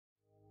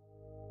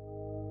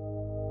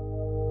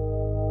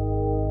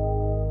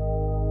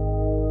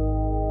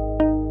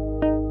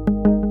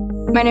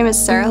My name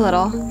is Sarah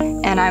Little,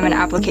 and I'm an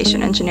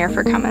application engineer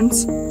for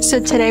Cummins. So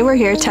today we're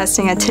here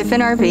testing a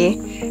Tiffin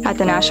RV at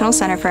the National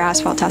Center for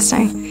Asphalt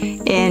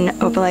Testing in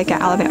Opelika,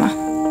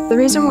 Alabama. The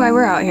reason why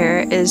we're out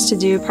here is to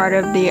do part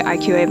of the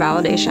IQA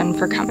validation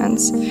for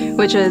Cummins,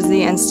 which is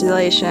the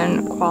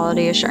Installation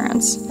Quality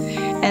Assurance.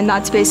 And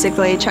that's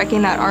basically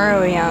checking that our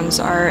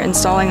OEMs are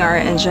installing our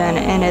engine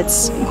and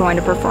it's going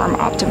to perform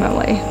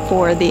optimally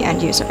for the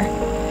end user.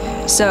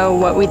 So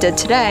what we did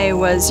today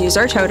was use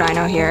our tow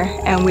dyno here,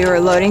 and we were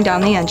loading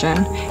down the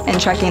engine and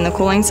checking the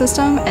cooling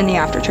system and the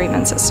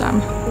after-treatment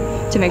system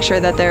to make sure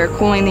that they're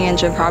cooling the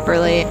engine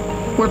properly.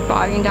 We're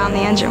bogging down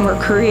the engine,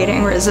 we're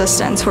creating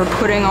resistance, we're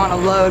putting on a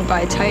load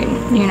by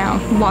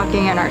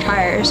locking in our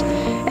tires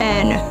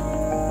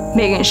and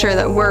making sure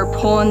that we're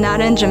pulling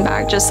that engine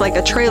back just like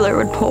a trailer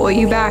would pull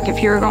you back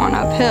if you were going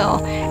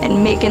uphill,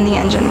 and making the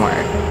engine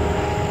work.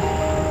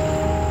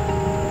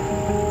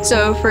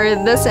 So for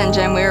this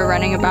engine, we were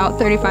running about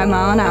 35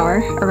 miles an hour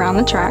around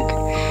the track,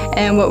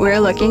 and what we were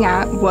looking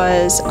at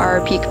was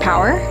our peak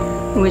power,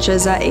 which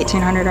is at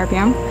 1800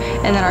 RPM,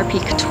 and then our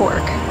peak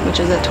torque, which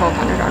is at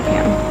 1200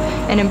 RPM.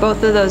 And in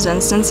both of those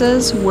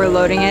instances, we're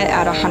loading it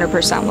at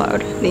 100%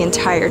 load the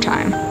entire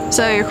time.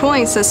 So your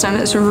cooling system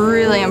is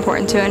really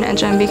important to an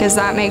engine because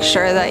that makes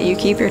sure that you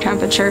keep your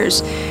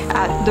temperatures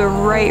at the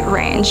right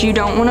range. You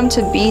don't want them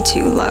to be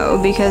too low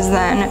because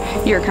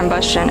then your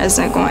combustion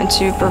isn't going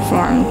to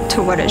perform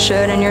to what it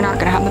should and you're not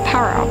going to have the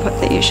power output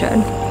that you should.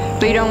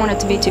 But you don't want it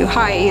to be too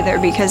high either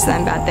because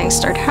then bad things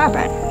start to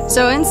happen.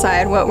 So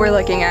inside, what we're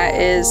looking at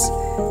is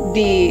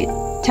the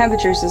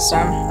temperature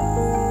system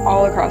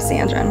all across the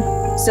engine.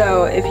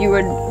 So if you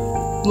would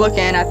look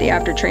in at the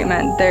after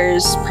treatment,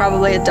 there's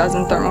probably a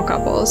dozen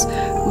thermocouples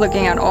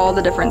looking at all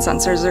the different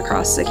sensors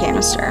across the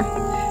canister.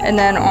 And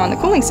then on the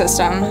cooling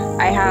system,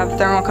 I have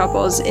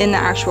thermocouples in the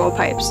actual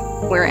pipes.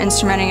 We're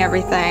instrumenting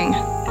everything,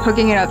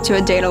 hooking it up to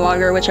a data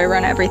logger, which I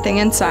run everything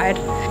inside.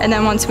 And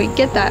then once we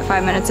get that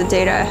 5 minutes of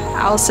data,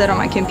 I'll sit on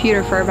my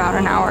computer for about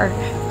an hour,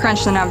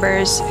 crunch the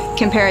numbers,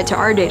 compare it to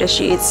our data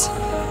sheets,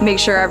 make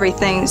sure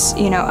everything's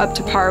up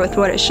to par with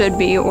what it should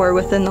be or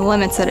within the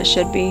limits that it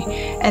should be,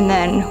 and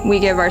then we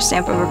give our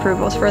stamp of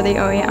approvals for the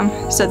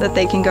OEM so that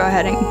they can go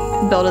ahead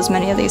and build as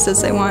many of these as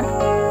they want.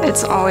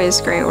 It's always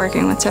great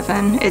working with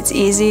Tiffin. It's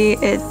easy,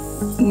 it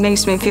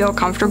makes me feel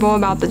comfortable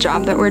about the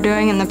job that we're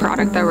doing and the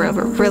product that we're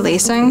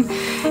releasing,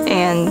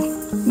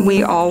 and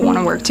we all want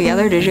to work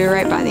together to do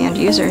right by the end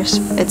users.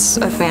 It's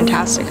a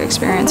fantastic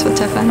experience with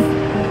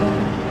Tiffin.